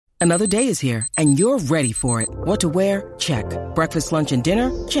Another day is here, and you're ready for it. What to wear? Check. Breakfast, lunch, and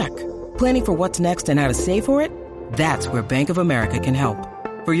dinner? Check. Planning for what's next and how to save for it? That's where Bank of America can help.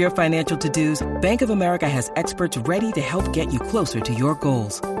 For your financial to-dos, Bank of America has experts ready to help get you closer to your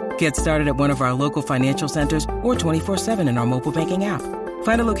goals. Get started at one of our local financial centers or 24/7 in our mobile banking app.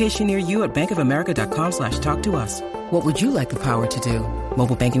 Find a location near you at bankofamerica.com/talktous. What would you like the power to do?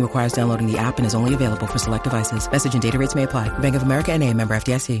 Mobile banking requires downloading the app and is only available for select devices. Message and data rates may apply. Bank of America N.A., member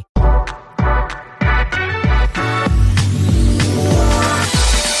FDIC.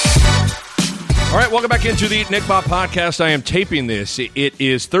 All right, welcome back into the Nick Bob Podcast. I am taping this. It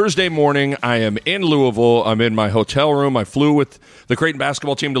is Thursday morning. I am in Louisville. I'm in my hotel room. I flew with the Creighton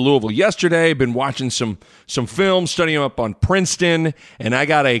basketball team to Louisville yesterday. Been watching some film, studying up on Princeton, and I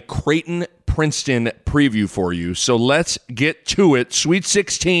got a Creighton-Princeton preview for you. So let's get to it. Sweet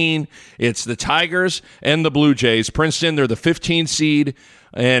 16, it's the Tigers and the Blue Jays. Princeton, they're the 15th seed.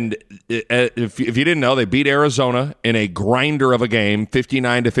 And if you didn't know, they beat Arizona in a grinder of a game,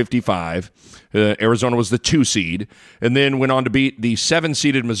 59-55. Arizona was the 2 seed, and then went on to beat the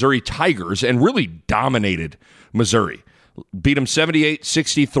 7-seeded Missouri Tigers and really dominated Missouri. Beat them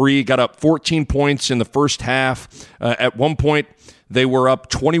 78-63, got up 14 points in the first half. At one point, they were up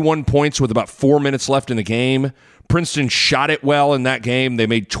 21 points with about 4 minutes left in the game. Princeton shot it well in that game. They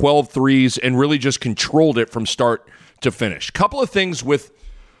made 12 threes and really just controlled it from start to finish. Couple of things with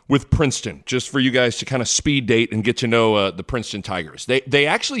Princeton, just for you guys to kind of speed date and get to know the Princeton Tigers. They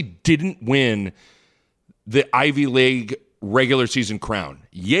actually didn't win the Ivy League regular season crown.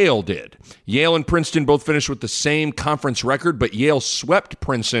 Yale did. Yale and Princeton both finished with the same conference record, but Yale swept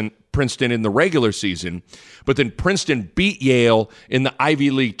Princeton in the regular season. But then Princeton beat Yale in the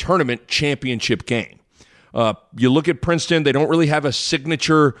Ivy League tournament championship game. You look at Princeton, they don't really have a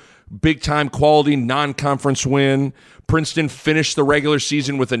signature big-time quality non-conference win. Princeton finished the regular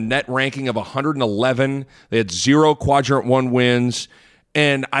season with a net ranking of 111. They had 0 Quadrant 1 wins.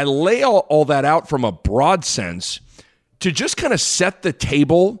 And I lay all that out from a broad sense to just kind of set the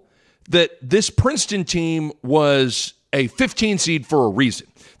table that this Princeton team was a 15 seed for a reason.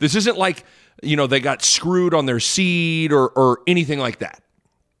 This isn't like, they got screwed on their seed or anything like that.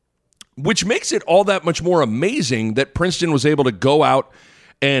 Which makes it all that much more amazing that Princeton was able to go out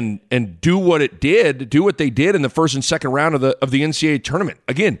and do what they did in the first and second round of the NCAA tournament.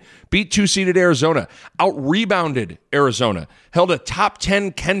 Again, beat 2-seeded Arizona, out-rebounded Arizona, held a top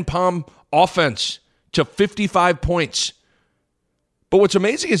 10 Ken Pom offense to 55 points. But what's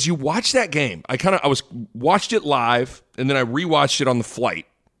amazing is you watch that game. I watched it live, and then I rewatched it on the flight.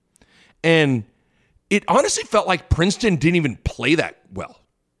 And it honestly felt like Princeton didn't even play that well.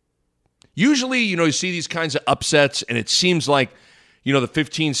 Usually, you see these kinds of upsets, and it seems like, the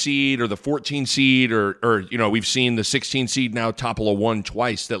 15 seed or the 14 seed or we've seen the 16 seed now topple a 1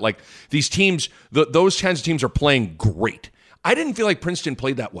 twice, that like these teams, those kinds of teams are playing great. I didn't feel like Princeton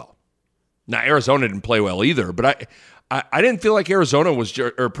played that well. Now, Arizona didn't play well either, but I didn't feel like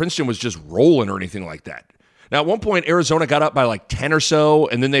Princeton was just rolling or anything like that. Now, at one point, Arizona got up by like 10 or so,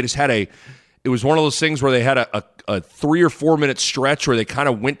 and then they just had it was one of those things where they had a 3 or 4 minute stretch where they kind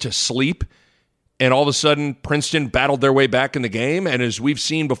of went to sleep. And all of a sudden, Princeton battled their way back in the game. And as we've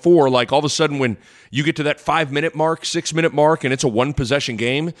seen before, like all of a sudden when you get to that 5-minute mark, 6-minute mark, and it's a 1-possession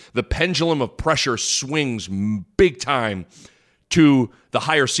game, the pendulum of pressure swings big time to the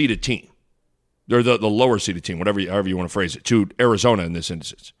higher-seeded team. Or the lower-seeded team, however you want to phrase it, to Arizona in this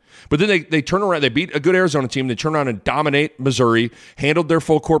instance. But then they turn around, they beat a good Arizona team, they turn around and dominate Missouri, handled their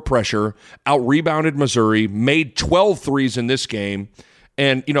full-court pressure, out-rebounded Missouri, made 12 threes in this game.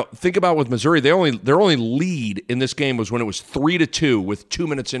 And, think about with Missouri, their only lead in this game was when it was 3-2 with 2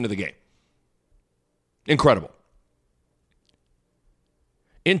 minutes into the game. Incredible.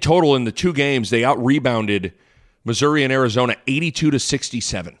 In total, in the 2 games, they out-rebounded Missouri and Arizona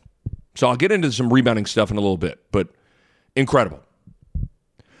 82-67. So I'll get into some rebounding stuff in a little bit, but incredible.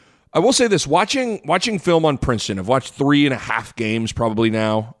 I will say this, watching film on Princeton, I've watched 3.5 games probably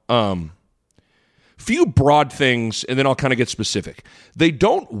now. Few broad things, and then I'll kind of get specific. They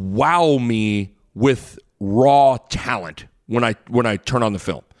don't wow me with raw talent when I turn on the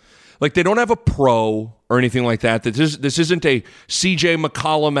film. Like, they don't have a pro or anything like that. This isn't a C.J.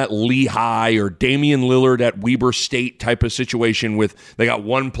 McCollum at Lehigh or Damian Lillard at Weber State type of situation with they got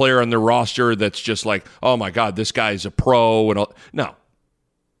one player on their roster that's just like, oh my God, this guy's a pro. And all. No.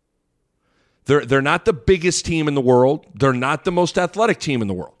 They're not the biggest team in the world. They're not the most athletic team in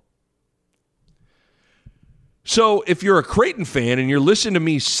the world. So if you're a Creighton fan and you're listening to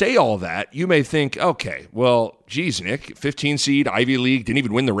me say all that, you may think, okay, well, geez, Nick, 15 seed, Ivy League, didn't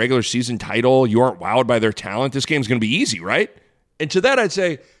even win the regular season title. You aren't wowed by their talent. This game's going to be easy, right? And to that, I'd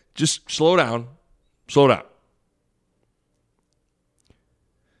say, Just slow down. Slow down.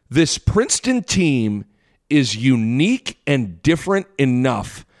 This Princeton team is unique and different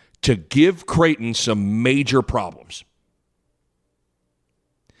enough to give Creighton some major problems.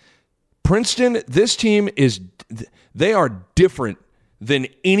 Princeton, this team they are different than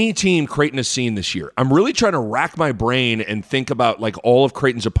any team Creighton has seen this year. I'm really trying to rack my brain and think about like all of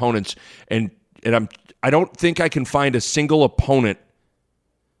Creighton's opponents, and I don't think I can find a single opponent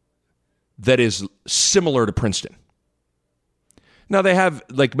that is similar to Princeton. Now, they have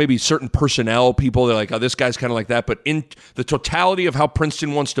like maybe certain personnel people. They're like, oh, this guy's kind of like that. But in the totality of how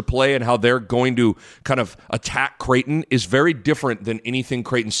Princeton wants to play and how they're going to kind of attack Creighton is very different than anything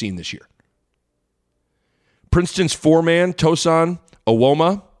Creighton's seen this year. Princeton's four-man, Tosan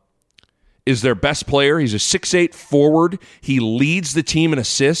Owoma, is their best player. He's a 6'8 forward. He leads the team in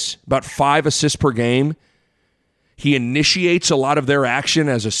assists, about 5 assists per game. He initiates a lot of their action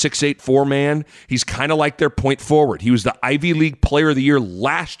as a 6'8 4-man. He's kind of like their point forward. He was the Ivy League Player of the Year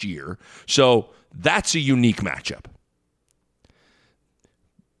last year, so that's a unique matchup.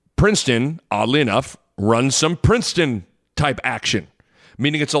 Princeton, oddly enough, runs some Princeton-type action,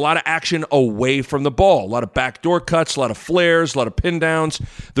 meaning it's a lot of action away from the ball, a lot of backdoor cuts, a lot of flares, a lot of pin downs.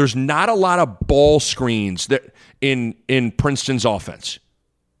 There's not a lot of ball screens that in Princeton's offense,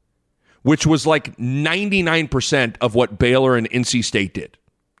 which was like 99% of what Baylor and NC State did,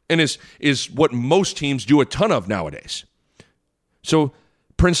 and is what most teams do a ton of nowadays. So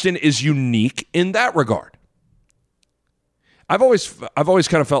Princeton is unique in that regard. I've always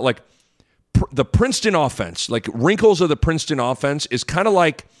kind of felt like the Princeton offense, like wrinkles of the Princeton offense, is kind of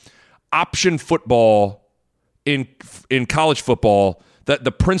like option football in college football. That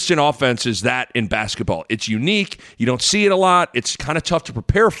the Princeton offense is that in basketball. It's unique. You don't see it a lot. It's kind of tough to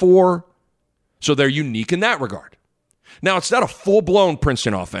prepare for. So they're unique in that regard. Now, it's not a full-blown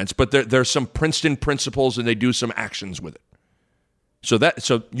Princeton offense, but there's some Princeton principles, and they do some actions with it.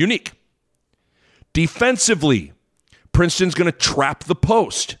 So unique. Defensively, Princeton's going to trap the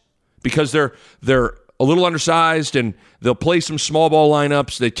post because they're a little undersized, and they'll play some small ball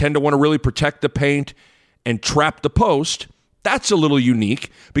lineups. They tend to want to really protect the paint and trap the post. That's a little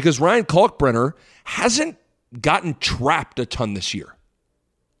unique because Ryan Kalkbrenner hasn't gotten trapped a ton this year.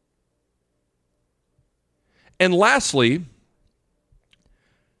 And lastly,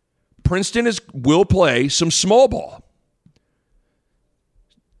 Princeton will play some small ball.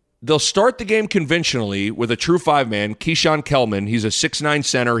 They'll start the game conventionally with a true five-man, Keyshawn Kellman. He's a 6'9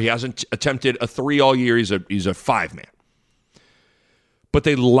 center. He hasn't attempted a three all year. He's a five-man. But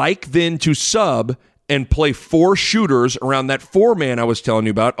they like then to sub and play four shooters around that four-man I was telling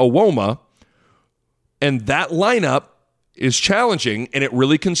you about, Owoma. And that lineup is challenging, and it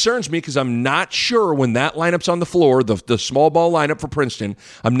really concerns me because I'm not sure when that lineup's on the floor, the small ball lineup for Princeton,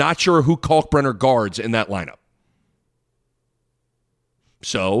 I'm not sure who Kalkbrenner guards in that lineup.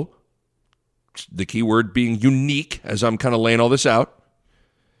 So, the key word being unique, as I'm kind of laying all this out,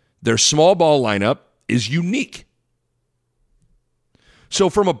 their small ball lineup is unique. So,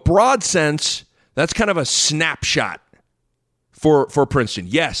 from a broad sense, that's kind of a snapshot for Princeton.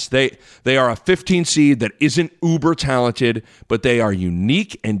 Yes, they are a 15 seed that isn't uber talented, but they are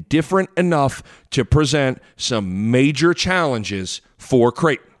unique and different enough to present some major challenges for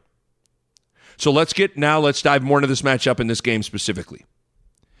Creighton. So let's dive more into this matchup in this game specifically.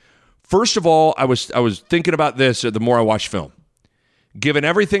 First of all, I was thinking about this the more I watched film. Given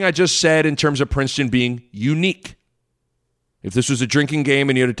everything I just said in terms of Princeton being unique, if this was a drinking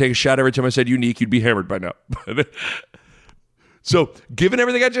game and you had to take a shot every time I said unique, you'd be hammered by now. So, given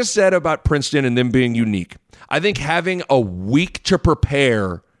everything I just said about Princeton and them being unique, I think having a week to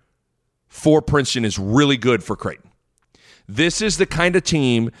prepare for Princeton is really good for Creighton. This is the kind of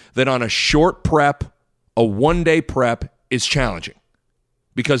team that on a short prep, a one-day prep, is challenging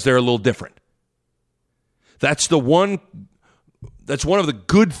because they're a little different. That's one of the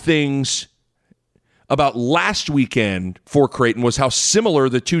good things about last weekend for Creighton was how similar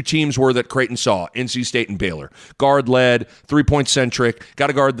the two teams were that Creighton saw, NC State and Baylor. Guard-led, three-point centric, got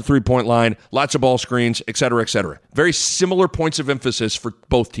to guard the three-point line, lots of ball screens, et cetera, et cetera. Very similar points of emphasis for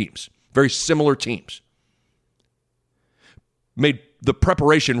both teams. Very similar teams. Made the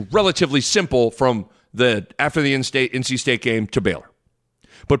preparation relatively simple from after the NC State game to Baylor.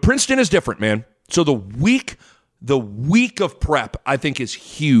 But Princeton is different, man. So the week of prep, I think, is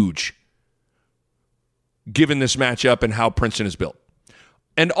huge given this matchup and how Princeton is built.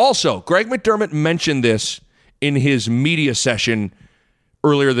 And also, Greg McDermott mentioned this in his media session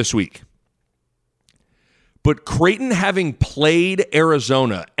earlier this week. But Creighton having played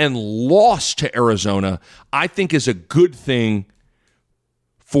Arizona and lost to Arizona, I think is a good thing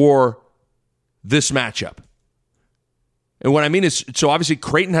for this matchup. And what I mean is, so obviously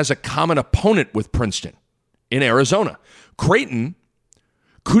Creighton has a common opponent with Princeton in Arizona. Creighton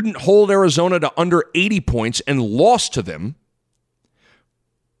couldn't hold Arizona to under 80 points and lost to them.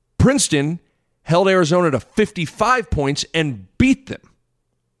 Princeton held Arizona to 55 points and beat them.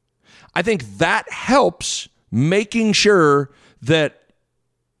 I think that helps making sure that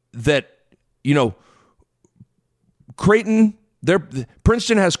Creighton,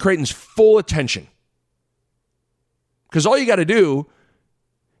 Princeton has Creighton's full attention. Because all you got to do,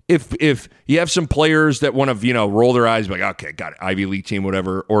 if you have some players that want to, roll their eyes, like, okay, got it, Ivy League team,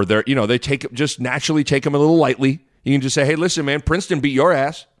 whatever, or they just naturally take them a little lightly. You can just say, hey, listen, man, Princeton beat your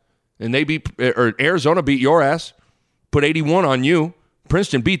ass, and or Arizona beat your ass, put 81 on you.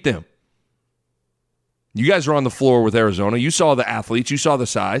 Princeton beat them. You guys are on the floor with Arizona. You saw the athletes. You saw the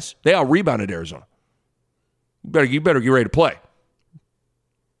size. They all rebounded Arizona. You better get ready to play.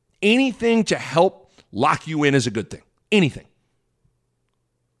 Anything to help lock you in is a good thing. Anything.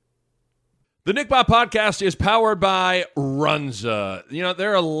 The Nick Bob Podcast is powered by Runza.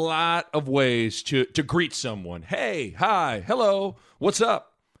 There are a lot of ways to greet someone. Hey, hi, hello, what's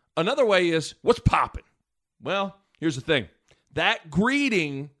up? Another way is, what's poppin'? Well, here's the thing. That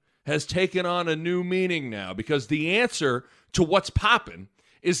greeting has taken on a new meaning now because the answer to what's poppin'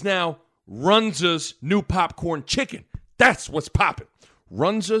 is now Runza's new popcorn chicken. That's what's poppin'.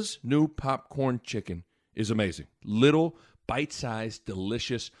 Runza's new popcorn chicken is amazing. Little, bite-sized,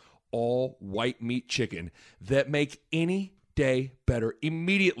 delicious, all-white meat chicken that make any day better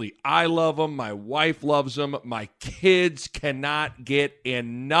immediately. I love them. My wife loves them. My kids cannot get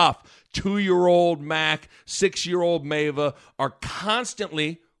enough. 2-year-old Mac, 6-year-old Mava are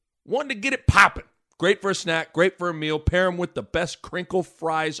constantly wanting to get it popping. Great for a snack, great for a meal. Pair them with the best crinkle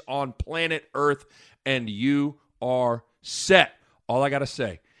fries on planet Earth, and you are set. All I got to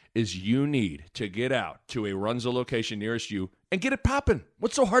say is you need to get out to a Runza location nearest you and get it poppin'.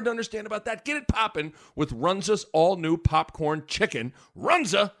 What's so hard to understand about that? Get it poppin' with Runza's all-new popcorn chicken.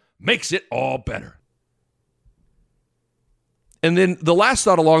 Runza makes it all better. And then the last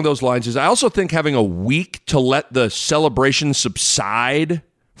thought along those lines is I also think having a week to let the celebration subside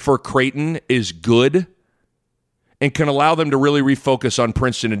for Creighton is good and can allow them to really refocus on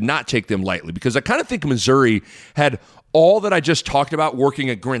Princeton and not take them lightly. Because I kind of think Missouri had all that I just talked about working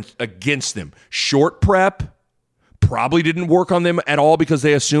against them. Short prep probably didn't work on them at all because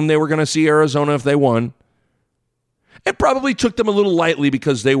they assumed they were going to see Arizona if they won. It probably took them a little lightly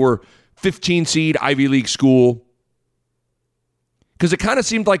because they were 15 seed Ivy League school. Because it kind of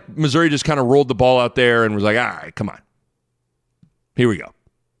seemed like Missouri just kind of rolled the ball out there and was like, all right, come on. Here we go.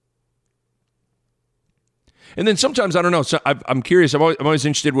 And then sometimes, I don't know, so I'm curious. I'm always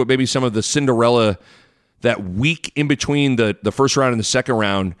interested what maybe some of the Cinderella, that week in between the first round and the second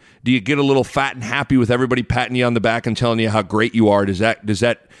round, do you get a little fat and happy with everybody patting you on the back and telling you how great you are? Does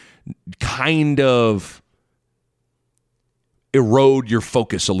that kind of erode your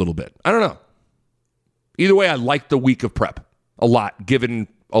focus a little bit? I don't know. Either way, I like the week of prep a lot, given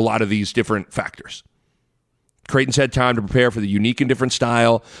a lot of these different factors. Creighton's had time to prepare for the unique and different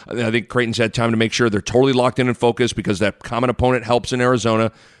style. I think Creighton's had time to make sure they're totally locked in and focused because that common opponent helps in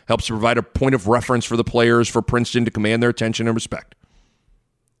Arizona, helps to provide a point of reference for the players for Princeton to command their attention and respect.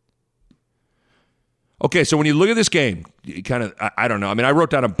 Okay, so when you look at this game, you kind of, I don't know. I mean, I wrote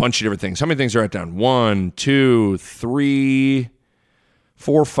down a bunch of different things. How many things did I write down? 1, 2, 3,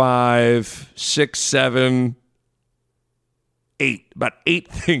 4, 5, 6, 7, 8. About 8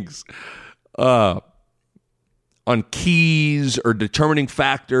 things. On keys or determining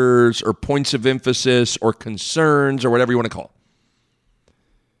factors or points of emphasis or concerns or whatever you want to call it.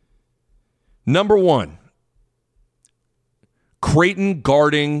 Number 1, Creighton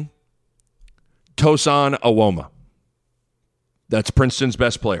guarding Tosan Awoma. That's Princeton's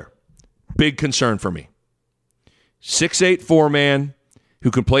best player. Big concern for me. 6'8", 4-man who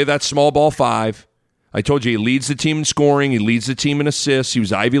can play that small ball 5. I told you he leads the team in scoring. He leads the team in assists. He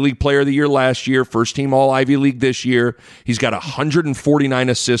was Ivy League Player of the Year last year, first team All Ivy League this year. He's got 149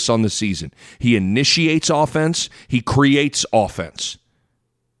 assists on the season. He initiates offense. He creates offense.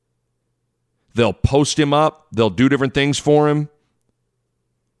 They'll post him up. They'll do different things for him.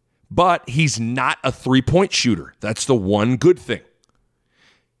 But he's not a three-point shooter. That's the one good thing.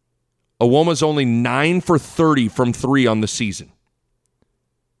 Awoma's only 9 for 30 from 3 on the season.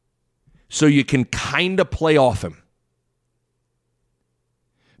 So you can kind of play off him.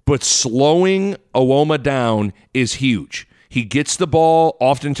 But slowing Awoma down is huge. He gets the ball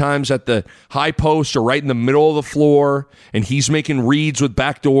oftentimes at the high post or right in the middle of the floor, and he's making reads with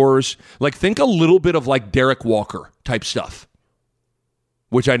back doors. Like, think a little bit of like Derek Walker type stuff.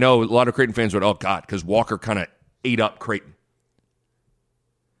 which I know a lot of Creighton fans would, oh, God, because Walker kind of ate up Creighton.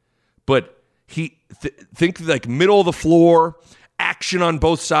 But think like middle of the floor, action on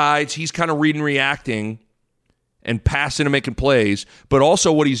both sides. He's kind of reading, reacting, and passing and making plays. But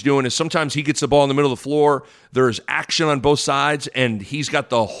also what he's doing is sometimes he gets the ball in the middle of the floor. There's action on both sides, and he's got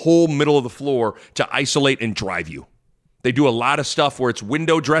the whole middle of the floor to isolate and drive you. They do a lot of stuff where it's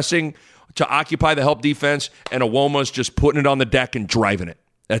window dressing to occupy the help defense, and Awoma's just putting it on the deck and driving it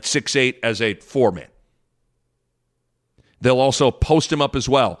at 6'8" as a four-man. They'll also post him up as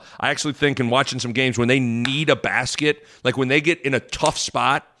well. I actually think in watching some games when they need a basket, like when they get in a tough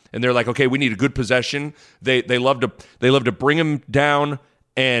spot and they're like, okay, we need a good possession, they love to bring him down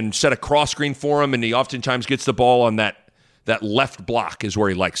and set a cross screen for him, and he oftentimes gets the ball on that left block is where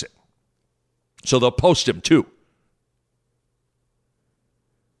he likes it. So they'll post him too.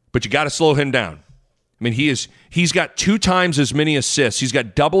 But you got to slow him down. I mean, he's got 2 times as many assists. He's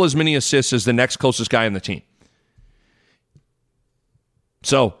got double as many assists as the next closest guy on the team.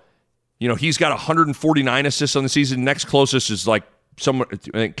 So, he's got 149 assists on the season. Next closest is like someone. I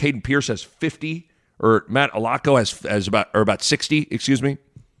think Caden Pierce has 50, or Matt Alako has about 60. Excuse me.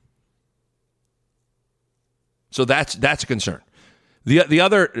 So that's a concern. The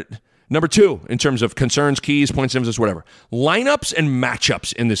other number 2 in terms of concerns, keys, points, emphasis, whatever, lineups and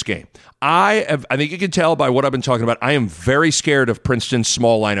matchups in this game. I think you can tell by what I've been talking about. I am very scared of Princeton's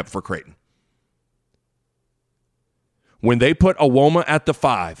small lineup for Creighton. When they put Awoma at the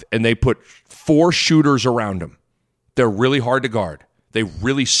 5 and they put 4 shooters around him, they're really hard to guard. They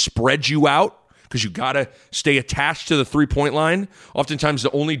really spread you out because you got to stay attached to the 3-point line. Oftentimes,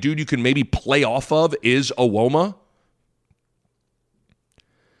 the only dude you can maybe play off of is Awoma.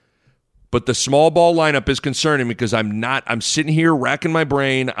 But the small ball lineup is concerning because I'm sitting here racking my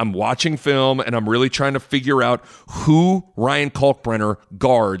brain, I'm watching film, and I'm really trying to figure out who Ryan Kalkbrenner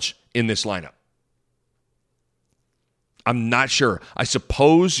guards in this lineup. I'm not sure. I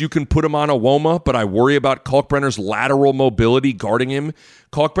suppose you can put him on Awoma, but I worry about Kalkbrenner's lateral mobility guarding him.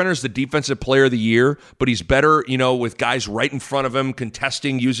 Kalkbrenner's the defensive player of the year, but he's better, with guys right in front of him,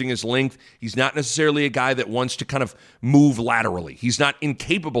 contesting, using his length. He's not necessarily a guy that wants to kind of move laterally. He's not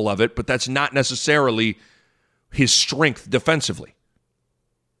incapable of it, but that's not necessarily his strength defensively.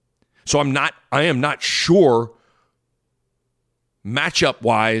 So I am not sure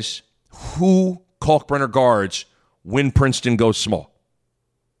matchup-wise who Kalkbrenner guards when Princeton goes small.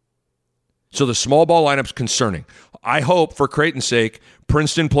 So the small ball lineup's concerning. I hope, for Creighton's sake,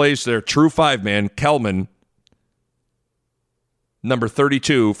 Princeton plays their true 5-man, Kelman, number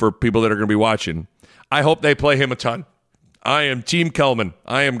 32, for people that are going to be watching. I hope they play him a ton. I am Team Kelman.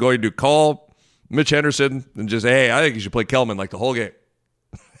 I am going to call Mitch Henderson and just say, hey, I think you should play Kelman like the whole game.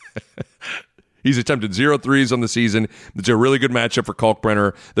 He's attempted 0 threes on the season. It's a really good matchup for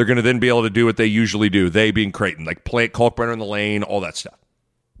Kalkbrenner. They're going to then be able to do what they usually do, they being Creighton, like play Kalkbrenner in the lane, all that stuff.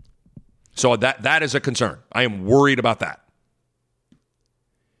 So that is a concern. I am worried about that.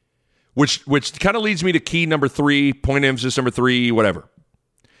 Which kind of leads me to key number 3, point emphasis number 3, whatever.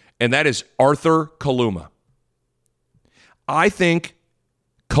 And that is Arthur Kaluma. I think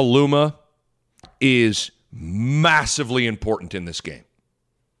Kaluma is massively important in this game.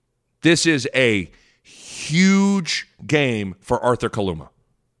 This is a huge game for Arthur Kaluma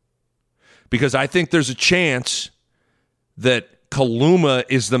because I think there's a chance that Kaluma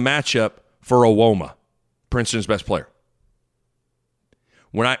is the matchup for Awoma, Princeton's best player.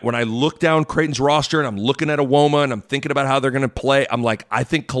 When I look down Creighton's roster and I'm looking at Awoma and I'm thinking about how they're going to play, I'm like, I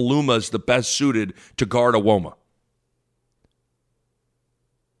think Kaluma is the best suited to guard Awoma.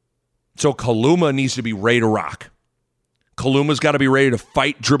 So Kaluma needs to be ready to rock. Kaluma's got to be ready to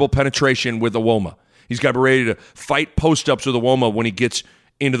fight dribble penetration with Awoma. He's got to be ready to fight post-ups with Awoma when he gets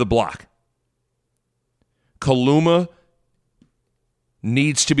into the block. Kaluma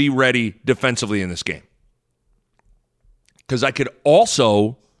needs to be ready defensively in this game. Because I could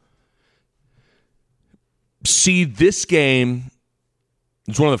also see this game.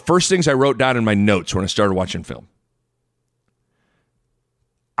 It's one of the first things I wrote down in my notes when I started watching film.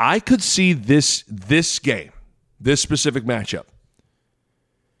 I could see this game, this specific matchup,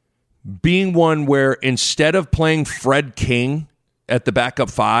 being one where instead of playing Fred King at the backup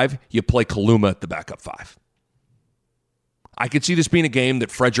 5, you play Kaluma at the backup 5. I could see this being a game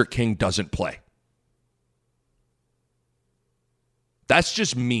that Frederick King doesn't play. That's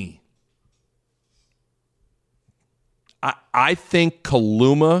just me. I think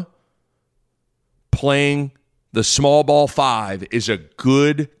Kaluma playing the small ball 5 is a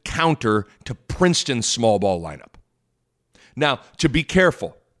good counter to Princeton's small ball lineup. Now, to be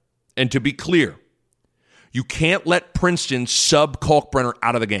careful and to be clear, You can't let Princeton sub Kalkbrenner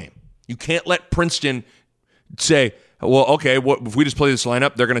out of the game. You can't let Princeton say, well, okay, if we just play this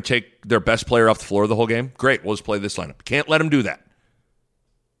lineup, they're going to take their best player off the floor the whole game? Great, we'll just play this lineup. Can't let them do that.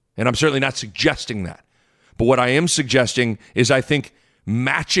 And I'm certainly not suggesting that. But what I am suggesting is I think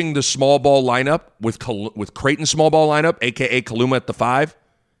matching the small ball lineup with Creighton's small ball lineup, a.k.a. Kaluma at the 5,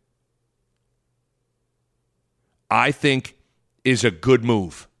 I think is a good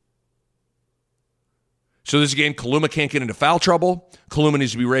move. So this is a game Kaluma can't get into foul trouble. Kaluma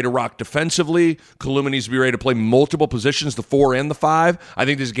needs to be ready to rock defensively. Kaluma needs to be ready to play multiple positions, the 4 and the 5. I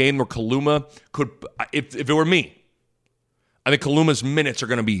think this is a game where Kaluma could, if it were me, I think Kaluma's minutes are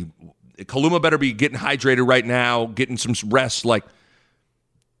going to be, Kaluma better be getting hydrated right now, getting some rest. Like,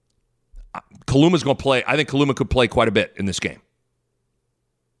 Kaluma's going to play. I think Kaluma could play quite a bit in this game.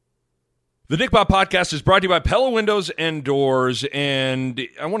 The Nick Bob Podcast is brought to you by Pella Windows and Doors, and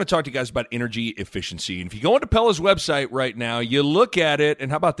I want to talk to you guys about energy efficiency. And if you go onto Pella's website right now, you look at it,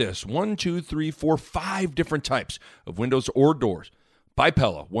 and how about this? 1, 2, 3, 4, 5 different types of windows or doors by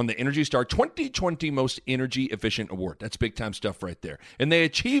Pella won the Energy Star 2020 Most Energy Efficient Award. That's big-time stuff right there. And they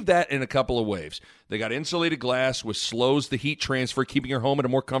achieved that in a couple of ways. They got insulated glass, which slows the heat transfer, keeping your home at a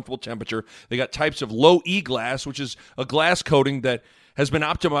more comfortable temperature. They got types of low-E glass, which is a glass coating that has been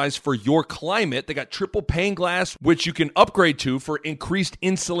optimized for your climate. They got triple pane glass, which you can upgrade to for increased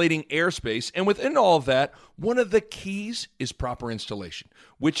insulating airspace. And within all of that, one of the keys is proper installation,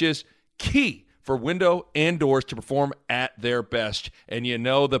 which is key for window and doors to perform at their best. And you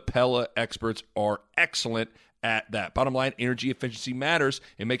know the Pella experts are excellent at that. Bottom line, energy efficiency matters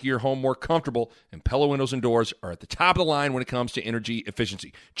in making your home more comfortable, and Pella Windows and Doors are at the top of the line when it comes to energy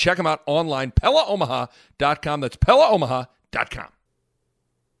efficiency. Check them out online, PellaOmaha.com. That's PellaOmaha.com.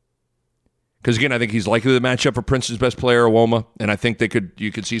 Because, again, I think he's likely to match up for Princeton's best player, Uoma, and I think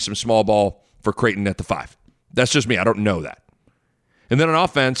you could see some small ball for Creighton at the 5. That's just me. I don't know that. And then on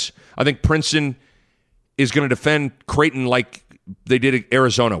offense, I think Princeton is going to defend Creighton like they did at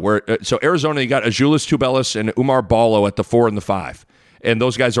Arizona. So Arizona, you got Azuolas Tubelis and Umar Ballo at the 4 and the 5. And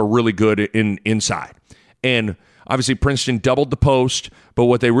those guys are really good inside. And obviously Princeton doubled the post, but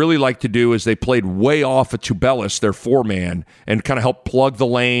what they really like to do is they played way off of Tubelis, their 4-man, and kind of help plug the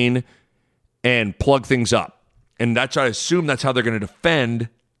lane and plug things up. And I assume that's how they're going to defend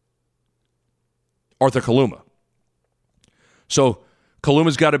Arthur Kaluma. So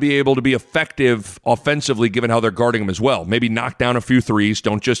Kaluma's got to be able to be effective offensively given how they're guarding him as well. Maybe knock down a few threes.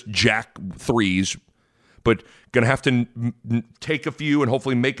 Don't just jack threes, but going to have to take a few and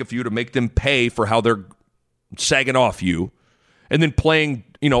hopefully make a few to make them pay for how they're sagging off you. And then playing,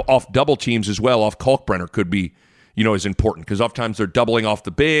 off double teams as well, off Kalkbrenner could be, is important because oftentimes they're doubling off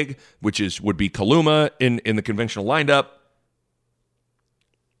the big, which would be Kaluma in the conventional lineup.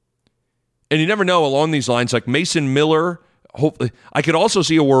 And you never know along these lines, like Mason Miller. Hopefully, I could also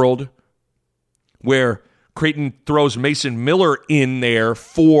see a world where Creighton throws Mason Miller in there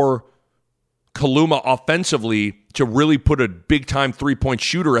for Kaluma offensively to really put a big-time three-point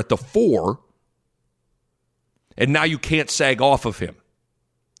shooter at the 4, and now you can't sag off of him.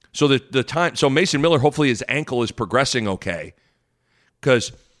 So Mason Miller, hopefully his ankle is progressing okay,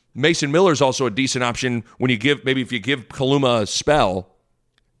 because Mason Miller is also a decent option when if you give Kaluma a spell,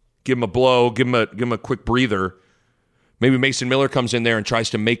 give him a blow, give him a quick breather. Maybe Mason Miller comes in there and tries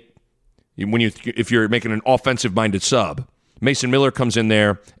to make, if you're making an offensive-minded sub, Mason Miller comes in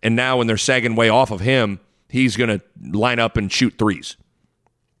there, and now when they're sagging way off of him, he's going to line up and shoot threes.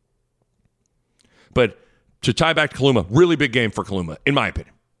 But to tie back to Kaluma, really big game for Kaluma, in my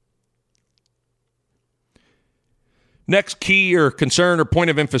opinion. Next key or concern or point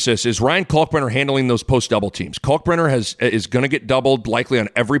of emphasis is Ryan Kalkbrenner handling those post-double teams. Kalkbrenner is going to get doubled likely on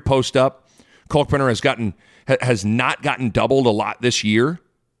every post-up. Kalkbrenner has not gotten doubled a lot this year.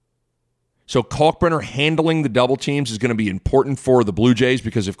 So Kalkbrenner handling the double teams is going to be important for the Blue Jays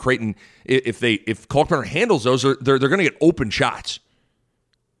because if Kalkbrenner handles those, they're going to get open shots.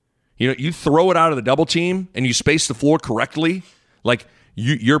 You throw it out of the double team and you space the floor correctly, like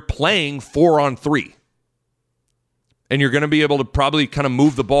you're playing 4-on-3. And you're going to be able to probably kind of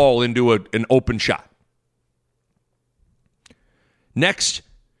move the ball into an open shot. Next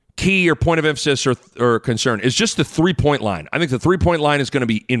key or point of emphasis or concern is just the three-point line. I think the three-point line is going to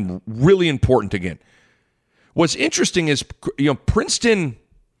be really important again. What's interesting is, Princeton,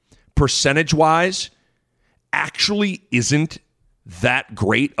 percentage-wise, actually isn't that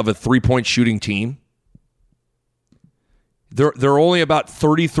great of a three-point shooting team. They're only about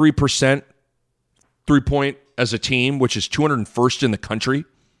 33% three-point as a team, which is 201st in the country.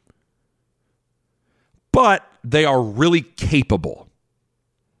 But they are really capable.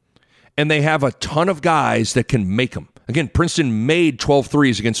 and they have a ton of guys that can make them. Again, Princeton made 12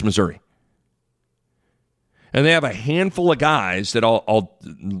 threes against Missouri. And they have a handful of guys that I'll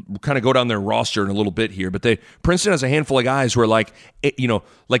kind of go down their roster in a little bit here, but Princeton has a handful of guys who are like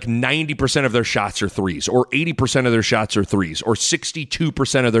 90% of their shots are threes, or 80% of their shots are threes, or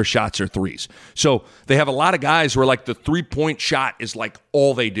 62% of their shots are threes. So they have a lot of guys where like the 3-point shot is like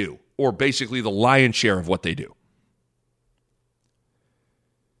all they do, or basically the lion's share of what they do.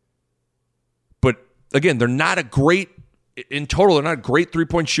 But again, they're not a great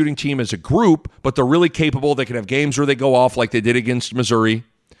 3-point shooting team as a group, but they're really capable. They can have games where they go off like they did against Missouri.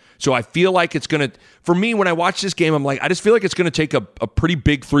 So I feel like it's going to, for me, when I watch this game, I'm like, I just feel like it's going to take a pretty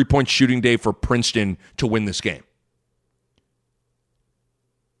big 3-point shooting day for Princeton to win this game.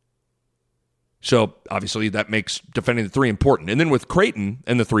 So obviously that makes defending the three important. And then with Creighton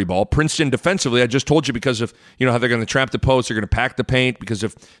and the three ball, Princeton defensively, I just told you because of how they're going to trap the post, they're going to pack the paint, because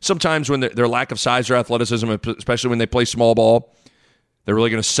of sometimes when their lack of size or athleticism, especially when they play small ball, they're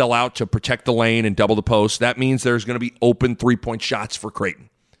really going to sell out to protect the lane and double the post. That means there's going to be open 3-point shots for Creighton.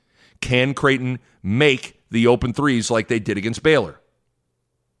 Can Creighton make the open threes like they did against Baylor?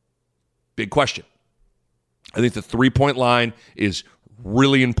 Big question. I think the 3-point line is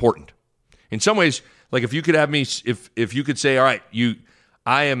really important. In some ways, like if you could have me, if you could say, all right,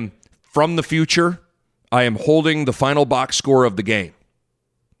 I am from the future, I am holding the final box score of the game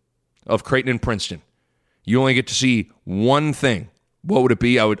of Creighton and Princeton. You only get to see one thing. What would it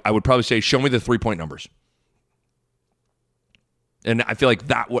be? I would probably say, show me the 3-point numbers. And I feel like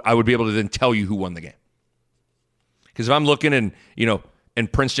I would be able to then tell you who won the game. Because if I'm looking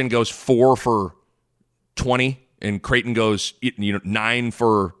and Princeton goes 4 for 20 and Creighton goes 9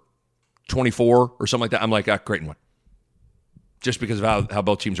 for 24 or something like that, I'm like, Creighton won. Just because of how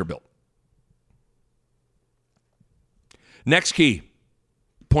both teams are built. Next key,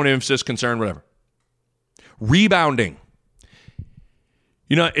 point of emphasis, concern, whatever. Rebounding.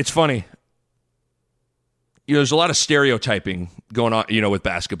 It's funny. There's a lot of stereotyping going on, with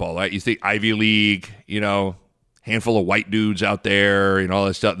basketball, right? You think Ivy League, handful of white dudes out there, all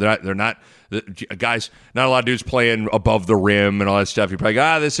that stuff. They're not guys. Not a lot of dudes playing above the rim and all that stuff. You probably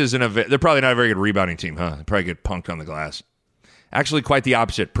go, this isn't they're probably not a very good rebounding team, huh? They probably get punked on the glass. Actually, quite the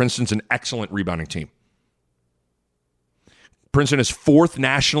opposite. Princeton's an excellent rebounding team. Princeton is 4th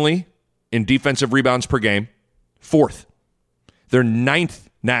nationally in defensive rebounds per game. 4th. They're 9th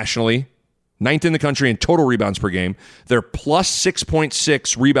nationally, 9th in the country in total rebounds per game. They're plus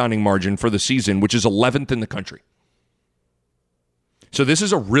 6.6 rebounding margin for the season, which is 11th in the country. So this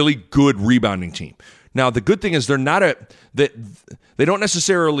is a really good rebounding team. Now, the good thing is they don't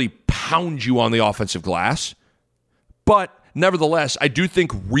necessarily pound you on the offensive glass, but nevertheless, I do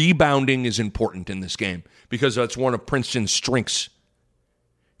think rebounding is important in this game because that's one of Princeton's strengths.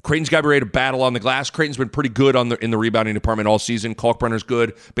 Creighton's got to be ready to battle on the glass. Creighton's been pretty good in the rebounding department all season. Kalkbrenner's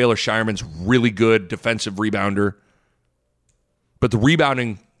good. Baylor Shireman's really good defensive rebounder. But the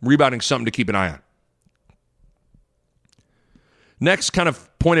rebounding's something to keep an eye on. Next kind of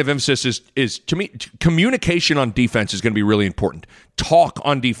point of emphasis is to me, communication on defense is going to be really important. Talk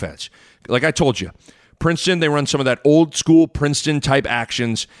on defense. Like I told you, Princeton, they run some of that old school Princeton type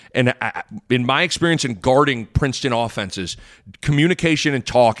actions. And in my experience in guarding Princeton offenses, communication and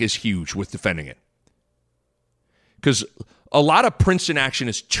talk is huge with defending it. Because a lot of Princeton action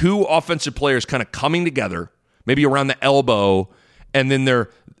is two offensive players kind of coming together, maybe around the elbow, and then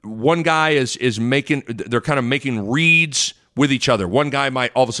one guy they're kind of making reads with each other. One guy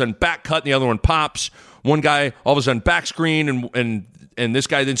might all of a sudden back cut and the other one pops. One guy all of a sudden back screen and this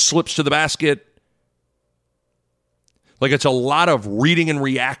guy then slips to the basket. Like it's a lot of reading and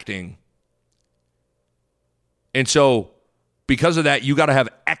reacting. And so because of that, you got to have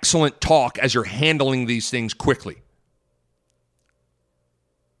excellent talk as you're handling these things quickly.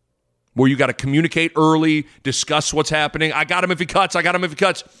 Where you got to communicate early, discuss what's happening. I got him if he cuts.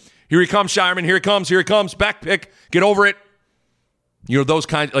 Here he comes, Shireman. Here he comes. Back pick. Get over it. Those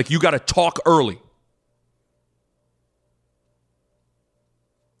kinds, like you got to talk early.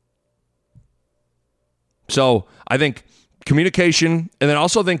 So I think communication, and then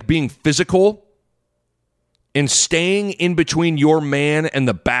also think being physical and staying in between your man and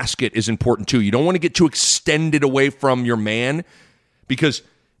the basket is important too. You don't want to get too extended away from your man, because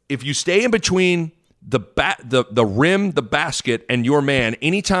if you stay in between the rim, the basket, and your man,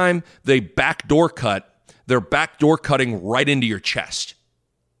 anytime they backdoor cut, they're backdoor cutting right into your chest.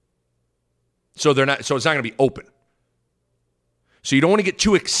 So it's not going to be open. So you don't want to get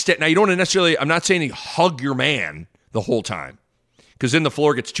too extended. Now you don't necessarily, I'm not saying you hug your man the whole time, because then the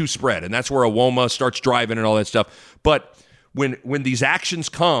floor gets too spread, and that's where a Woma starts driving and all that stuff. But when these actions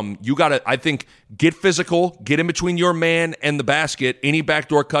come, you got to, I think, get physical, get in between your man and the basket. Any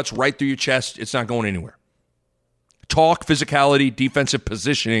backdoor cuts right through your chest, it's not going anywhere. Talk, physicality, defensive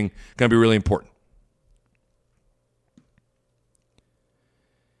positioning, going to be really important.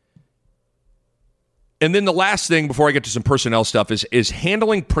 And then the last thing before I get to some personnel stuff is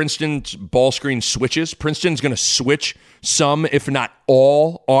handling Princeton's ball screen switches. Princeton's going to switch some, if not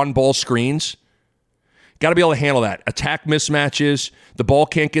all, on-ball screens. Got to be able to handle that. Attack mismatches. The ball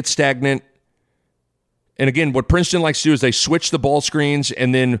can't get stagnant. And again, what Princeton likes to do is they switch the ball screens,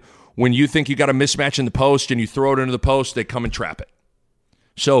 and then when you think you got a mismatch in the post and you throw it into the post, they come and trap it.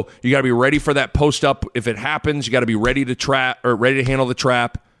 So you got to be ready for that post up. If it happens, you got to be ready to trap or ready to handle the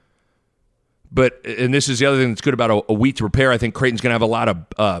trap. But, and this is the other thing that's good about a week to prepare, I think Creighton's going to have a lot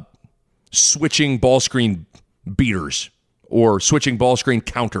of switching ball screen beaters or switching ball screen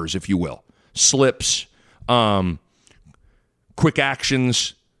counters, if you will. Slips, quick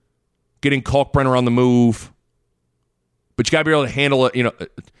actions, getting Kalkbrenner on the move. But you got to be able to handle it. You know,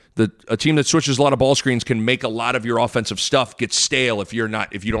 a team that switches a lot of ball screens can make a lot of your offensive stuff get stale if you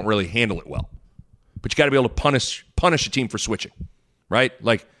don't really handle it well. But you got to be able to punish a team for switching, right?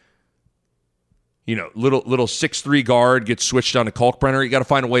 Like, you know, little 6'3" guard gets switched on to Kalkbrenner. You got to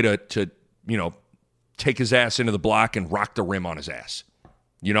find a way to take his ass into the block and rock the rim on his ass.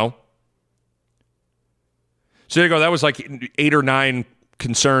 You know? So there you go. That was like 8 or 9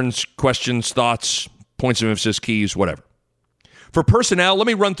 concerns, questions, thoughts, points of emphasis, keys, whatever. For personnel, let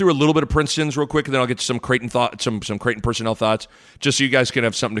me run through a little bit of Princeton's real quick, and then I'll get to some Creighton thoughts, some Creighton personnel thoughts, just so you guys can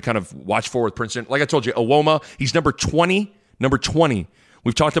have something to kind of watch for with Princeton. Like I told you, Iwoma, he's number 20.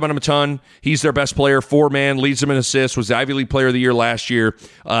 We've talked about him a ton. He's their best player, 4-man, leads them in assists, was the Ivy League Player of the Year last year.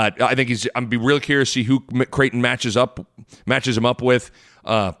 I think I'm be really curious to see who Creighton matches him up with.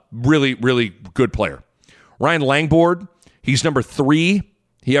 Really, really good player. Ryan Langboard, he's number 3.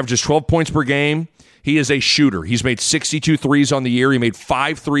 He averages 12 points per game. He is a shooter. He's made 62 threes on the year. He made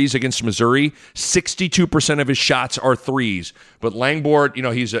 5 threes against Missouri. 62% of his shots are threes. But Langboard, you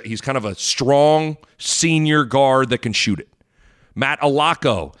know, he's kind of a strong senior guard that can shoot it. Matt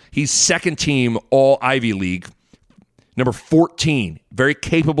Alacco, he's second team All Ivy League, number 14. Very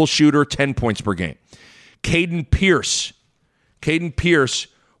capable shooter, 10 points per game. Caden Pierce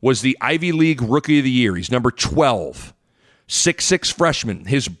was the Ivy League Rookie of the Year. He's number 12. 6'6" freshman.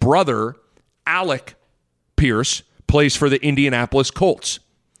 His brother, Alec Pierce, plays for the Indianapolis Colts.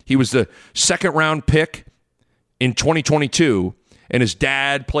 He was the second-round pick in 2022, and his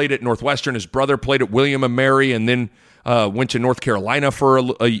dad played at Northwestern. His brother played at William & Mary, and then went to North Carolina for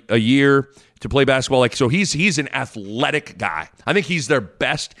a year to play basketball. So he's an athletic guy. I think he's their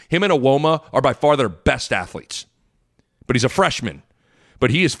best. Him and Iwoma are by far their best athletes. But he's a freshman. But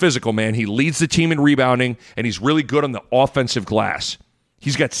he is physical, man. He leads the team in rebounding, and he's really good on the offensive glass.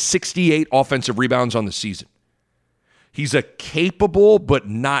 He's got 68 offensive rebounds on the season. He's a capable but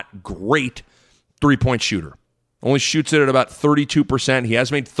not great three-point shooter. Only shoots it at about 32%. He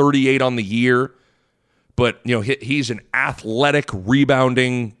has made 38 on the year. But, you know, he's an athletic,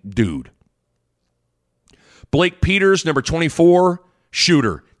 rebounding dude. Blake Peters, number 24,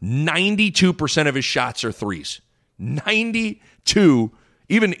 shooter. 92% of his shots are threes. 92.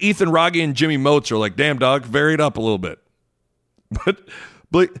 Even Ethan Raggi and Jimmy Moats are like, damn, dog, vary it up a little bit.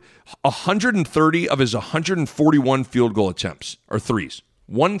 But 130 of his 141 field goal attempts are threes.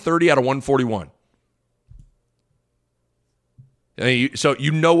 130 out of 141. So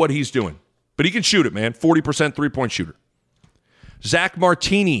you know what he's doing. But he can shoot it, man. 40% three-point shooter. Zach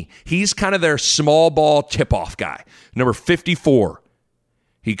Martini, he's kind of their small ball tip-off guy. Number 54.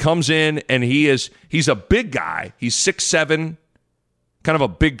 He comes in, and he's a big guy. He's 6'7", kind of a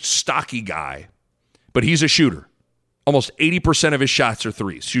big, stocky guy. But he's a shooter. Almost 80% of his shots are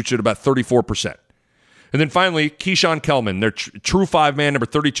threes. Shoots at about 34%. And then finally, Keyshawn Kellman, their true 5-man, number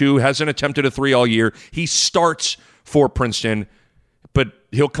 32, hasn't attempted a three all year. He starts for Princeton, but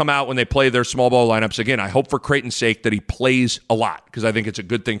he'll come out when they play their small ball lineups. Again, I hope for Creighton's sake that he plays a lot because I think it's a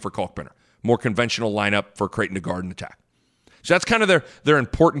good thing for Kalkbrenner. More conventional lineup for Creighton to guard and attack. So that's kind of their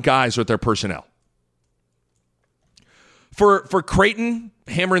important guys with their personnel. For Creighton,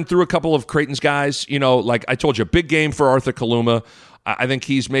 hammering through a couple of Creighton's guys, you know, like I told you, a big game for Arthur Kaluma. I think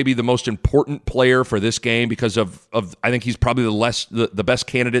he's maybe the most important player for this game because of I think he's probably the best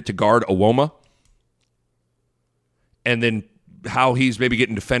candidate to guard Iwoma. And then how he's maybe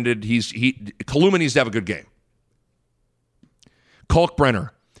getting defended. Kaluma needs to have a good game.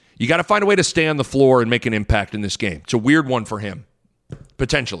 Kalkbrenner, you got to find a way to stay on the floor and make an impact in this game. It's a weird one for him,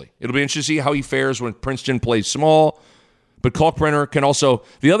 potentially. It'll be interesting to see how he fares when Princeton plays small. But Kalkbrenner can also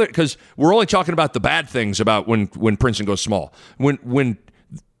the other because we're only talking about the bad things about when Princeton goes small. When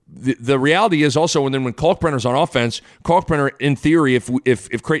the reality is also when Kalkbrenner's on offense, Kalkbrenner in theory,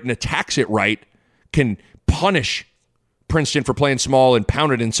 if Creighton attacks it right, can punish Princeton for playing small and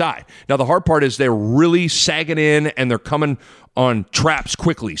pound it inside. Now the hard part is they're really sagging in and they're coming on traps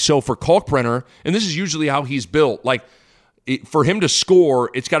quickly. So for Kalkbrenner, and this is usually how he's built, like for him to score,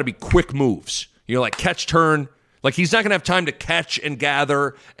 it's got to be quick moves. Like catch turn. Like he's not going to have time to catch and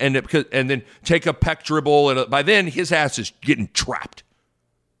gather and then take a peck dribble. And by then, his ass is getting trapped.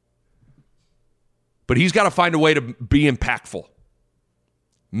 But he's got to find a way to be impactful.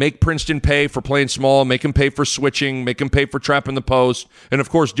 Make Princeton pay for playing small, make him pay for switching, make him pay for trapping the post, and of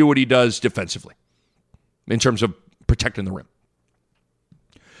course do what he does defensively in terms of protecting the rim.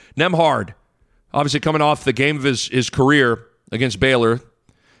 Nembhard, obviously coming off the game of his career against Baylor,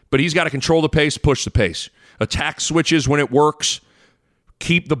 but he's got to control the pace, push the pace. Attack switches when it works.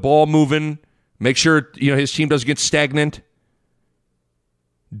 Keep the ball moving. Make sure his team doesn't get stagnant.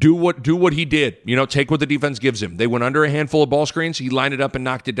 Do what he did. Take what the defense gives him. They went under a handful of ball screens. He lined it up and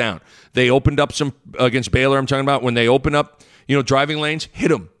knocked it down. They opened up some against Baylor. I'm talking about when they open up, driving lanes. Hit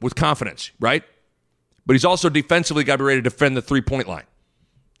them with confidence, right? But he's also defensively got to be ready to defend the 3-point line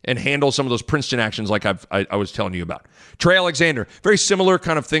and handle some of those Princeton actions like I was telling you about. Trey Alexander, very similar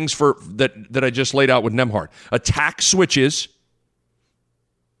kind of things that I just laid out with Nembhard. Attack switches.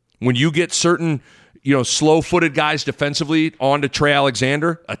 When you get certain, slow-footed guys defensively onto Trey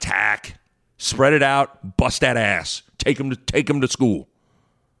Alexander, attack, spread it out, bust that ass, take him to school.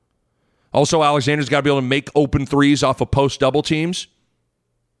 Also, Alexander's got to be able to make open threes off of post double teams.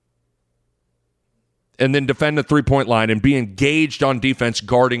 And then defend the 3-point line and be engaged on defense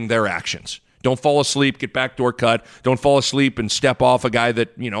guarding their actions. Don't fall asleep, get backdoor cut. Don't fall asleep and step off a guy that,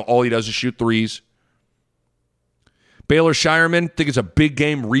 all he does is shoot threes. Baylor Shireman, think it's a big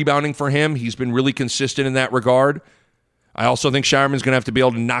game rebounding for him. He's been really consistent in that regard. I also think Shireman's going to have to be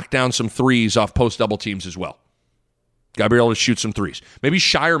able to knock down some threes off post-double teams as well. Got to be able to shoot some threes. Maybe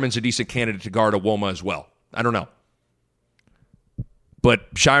Shireman's a decent candidate to guard Awoma as well. I don't know.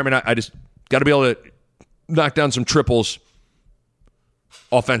 But Shireman, I just got to be able to knock down some triples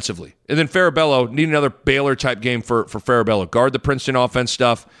offensively. And then Farabello, need another Baylor-type game for Farabello. Guard the Princeton offense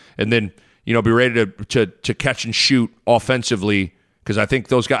stuff, and then be ready to catch and shoot offensively, because I think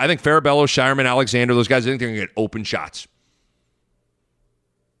those guys, Farabello, Shireman, Alexander, those guys, I think they're going to get open shots.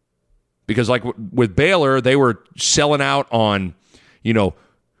 Because like with Baylor, they were selling out on,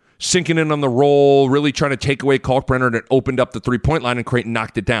 sinking in on the roll, really trying to take away Kalkbrenner, and it opened up the 3-point line, and Creighton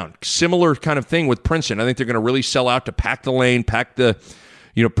knocked it down. Similar kind of thing with Princeton. I think they're going to really sell out to pack the lane, pack the,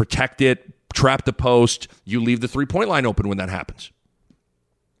 protect it, trap the post. You leave the 3-point line open when that happens.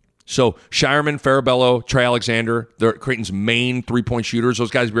 So Shireman, Farabello, Trey Alexander, they're Creighton's main 3-point shooters.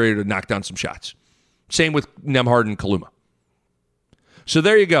 Those guys are ready to knock down some shots. Same with Nembhard and Kaluma. So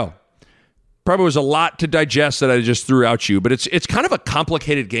there you go. Probably was a lot to digest that I just threw out you, but it's kind of a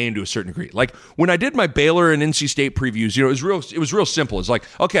complicated game to a certain degree. Like when I did my Baylor and NC State previews, it was real simple. It's like,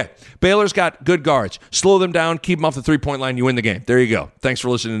 okay, Baylor's got good guards. Slow them down, keep them off the 3-point line, you win the game. There you go. Thanks for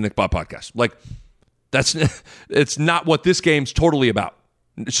listening to Nick Bob Podcast. Like it's not what this game's totally about.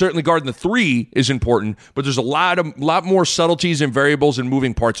 Certainly guarding the 3 is important, but there's a lot more subtleties and variables and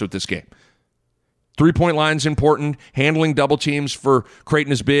moving parts with this game. 3-point line's important. Handling double teams for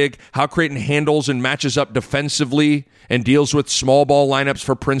Creighton is big. How Creighton handles and matches up defensively and deals with small ball lineups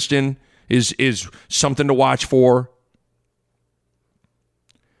for Princeton is something to watch for.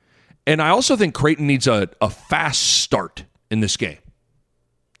 And I also think Creighton needs a fast start in this game.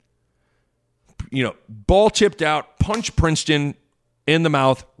 Ball tipped out, punch Princeton in the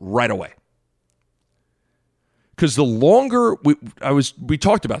mouth right away. Because the longer we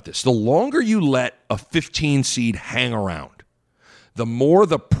talked about this, the longer you let a 15 seed hang around, the more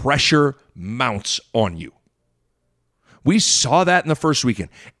the pressure mounts on you. We saw that in the first weekend.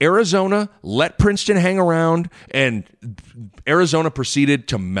 Arizona let Princeton hang around, and Arizona proceeded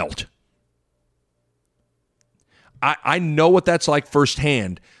to melt. I know what that's like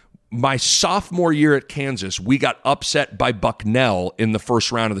firsthand. My sophomore year at Kansas, we got upset by Bucknell in the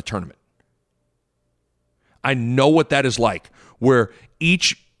first round of the tournament. I know what that is like, where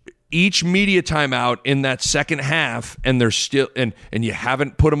each media timeout in that second half, and they're still and you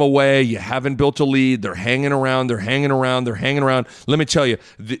haven't put them away, you haven't built a lead, they're hanging around. Let me tell you,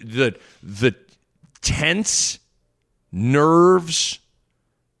 the tense nerves,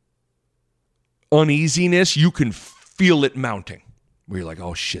 uneasiness, you can feel it mounting. Where you're like,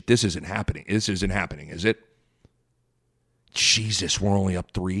 oh shit, this isn't happening. This isn't happening, is it? Jesus, we're only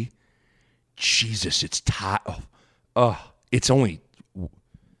up 3. Jesus, it's tight. Oh, It's only, oh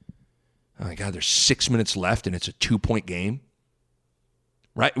my God, there's 6 minutes left and it's a 2-point game.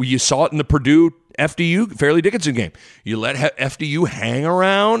 Right? You saw it in the Purdue FDU Fairleigh Dickinson game. You let FDU hang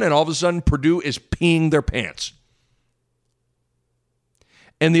around and all of a sudden Purdue is peeing their pants.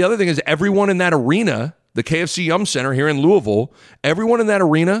 And the other thing is everyone in that arena, the KFC Yum Center here in Louisville, everyone in that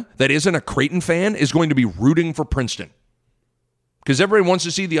arena that isn't a Creighton fan is going to be rooting for Princeton. Because everybody wants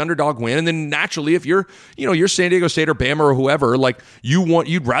to see the underdog win. And then naturally, if you're San Diego State or Bama or whoever, like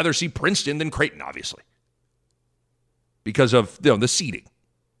you'd rather see Princeton than Creighton, obviously. Because of the seeding.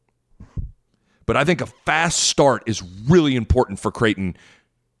 But I think a fast start is really important for Creighton.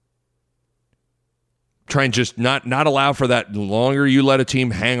 Try and just not allow for that longer you let a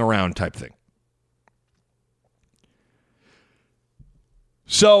team hang around type thing.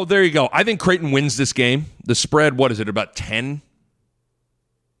 So there you go. I think Creighton wins this game. The spread, what is it, about 10?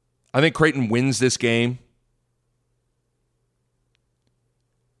 I think Creighton wins this game.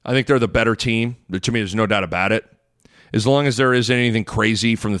 I think they're the better team. To me, there's no doubt about it. As long as there isn't anything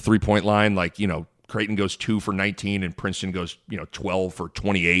crazy from the three-point line, like, Creighton goes 2 for 19 and Princeton goes, 12 for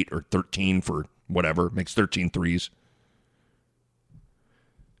 28 or 13 for whatever, makes 13 threes.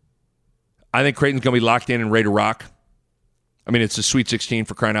 I think Creighton's going to be locked in and ready to rock. I mean, it's a Sweet 16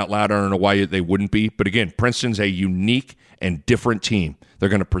 for crying out loud. I don't know why they wouldn't be. But again, Princeton's a unique and different team. They're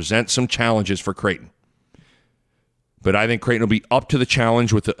going to present some challenges for Creighton. But I think Creighton will be up to the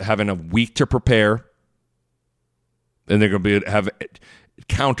challenge with having a week to prepare. And they're going to have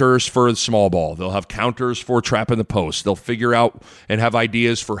counters for the small ball. They'll have counters for trapping the post. They'll figure out and have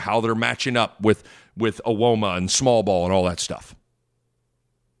ideas for how they're matching up with Awoma and small ball and all that stuff.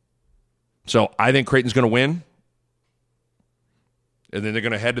 So I think Creighton's going to win. And then they're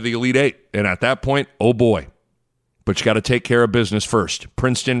going to head to the Elite Eight. And at that point, oh boy. But you got to take care of business first.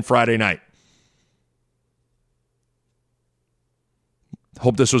 Princeton, Friday night.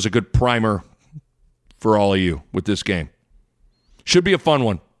 Hope this was a good primer for all of you with this game. Should be a fun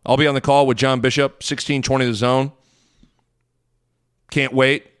one. I'll be on the call with John Bishop, 1620 The Zone. Can't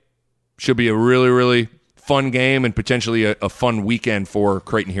wait. Should be a really, really fun game and potentially a fun weekend for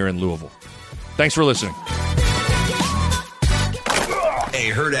Creighton here in Louisville. Thanks for listening.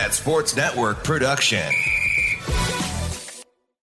 A Hurrdat Sports Network production.